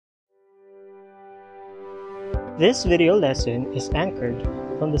This video lesson is anchored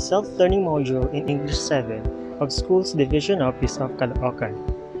from the Self-Learning module in English 7 of Schools Division Office of Caloocan,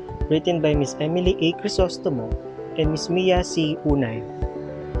 written by Ms. Emily A. Crisostomo and Ms. Mia C. Unay,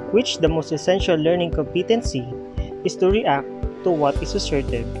 which the most essential learning competency is to react to what is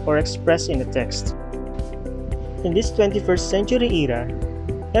asserted or expressed in the text. In this 21st century era,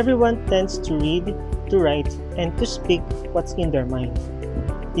 everyone tends to read, to write, and to speak what's in their mind.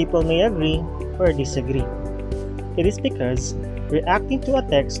 People may agree or disagree. It is because reacting to a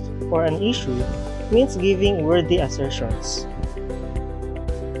text or an issue means giving worthy assertions.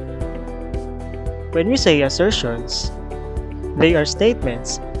 When we say assertions, they are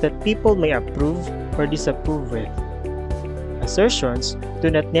statements that people may approve or disapprove with. Assertions do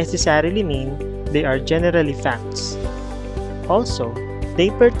not necessarily mean they are generally facts. Also, they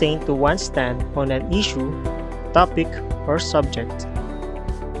pertain to one's stand on an issue, topic, or subject.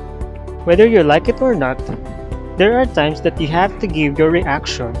 Whether you like it or not, there are times that you have to give your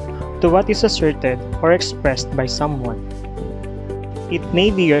reaction to what is asserted or expressed by someone. It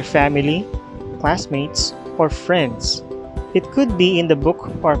may be your family, classmates, or friends. It could be in the book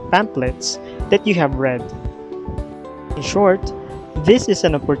or pamphlets that you have read. In short, this is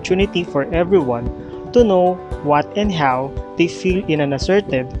an opportunity for everyone to know what and how they feel in an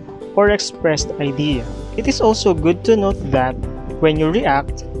asserted or expressed idea. It is also good to note that when you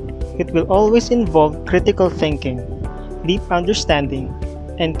react, it will always involve critical thinking, deep understanding,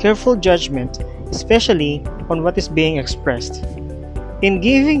 and careful judgment, especially on what is being expressed. In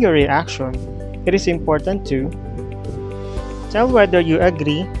giving your reaction, it is important to tell whether you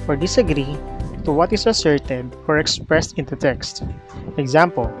agree or disagree to what is asserted or expressed in the text.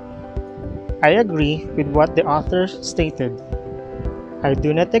 Example: I agree with what the author stated. I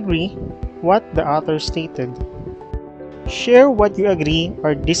do not agree what the author stated. Share what you agree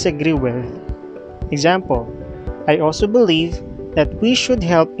or disagree with. Example: I also believe that we should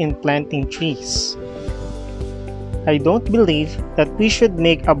help in planting trees. I don't believe that we should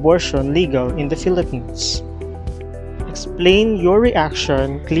make abortion legal in the Philippines. Explain your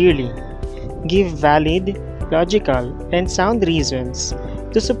reaction clearly. Give valid, logical, and sound reasons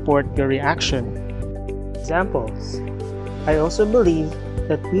to support your reaction. Examples: I also believe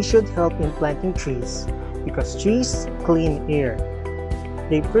that we should help in planting trees because trees clean air.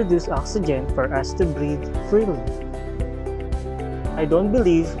 They produce oxygen for us to breathe freely. I don't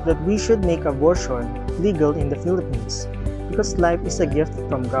believe that we should make abortion legal in the Philippines because life is a gift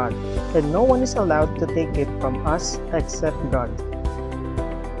from God and no one is allowed to take it from us except God.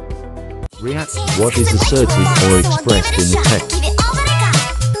 React what is asserted or expressed in the text.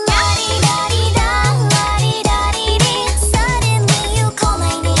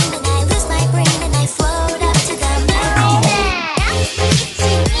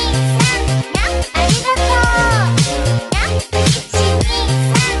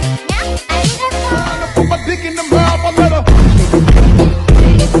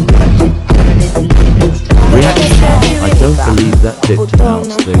 Reaction. I don't believe that dipped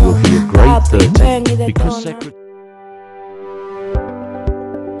house. There will be a great 13 because secretary.